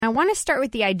want to start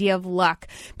with the idea of luck,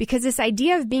 because this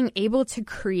idea of being able to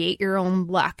create your own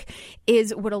luck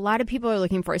is what a lot of people are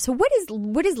looking for. So what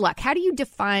is luck? How do you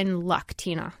define luck,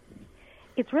 Tina?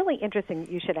 It's really interesting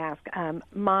you should ask.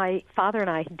 My father and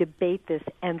I debate this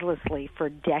endlessly for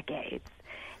decades.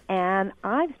 And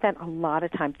I've spent a lot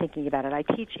of time thinking about it. I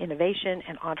teach innovation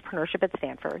and entrepreneurship at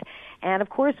Stanford. And, of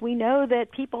course, we know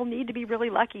that people need to be really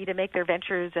lucky to make their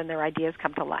ventures and their ideas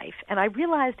come to life. And I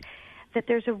realized that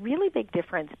there's a really big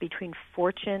difference between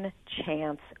fortune,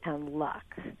 chance, and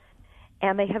luck.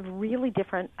 And they have really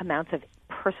different amounts of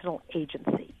personal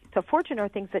agency. So fortune are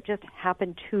things that just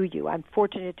happen to you. I'm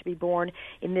fortunate to be born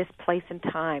in this place and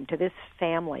time, to this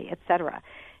family, etc.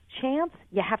 Chance,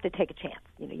 you have to take a chance.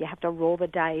 You have to roll the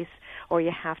dice, or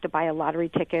you have to buy a lottery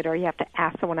ticket, or you have to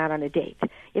ask someone out on a date.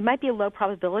 It might be a low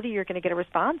probability you're going to get a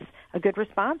response, a good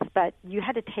response, but you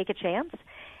had to take a chance.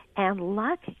 And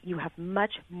luck, you have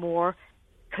much more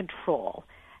control.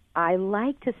 I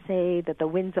like to say that the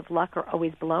winds of luck are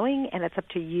always blowing, and it's up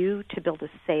to you to build a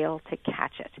sail to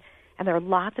catch it. And there are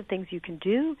lots of things you can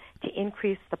do to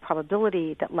increase the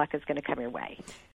probability that luck is going to come your way.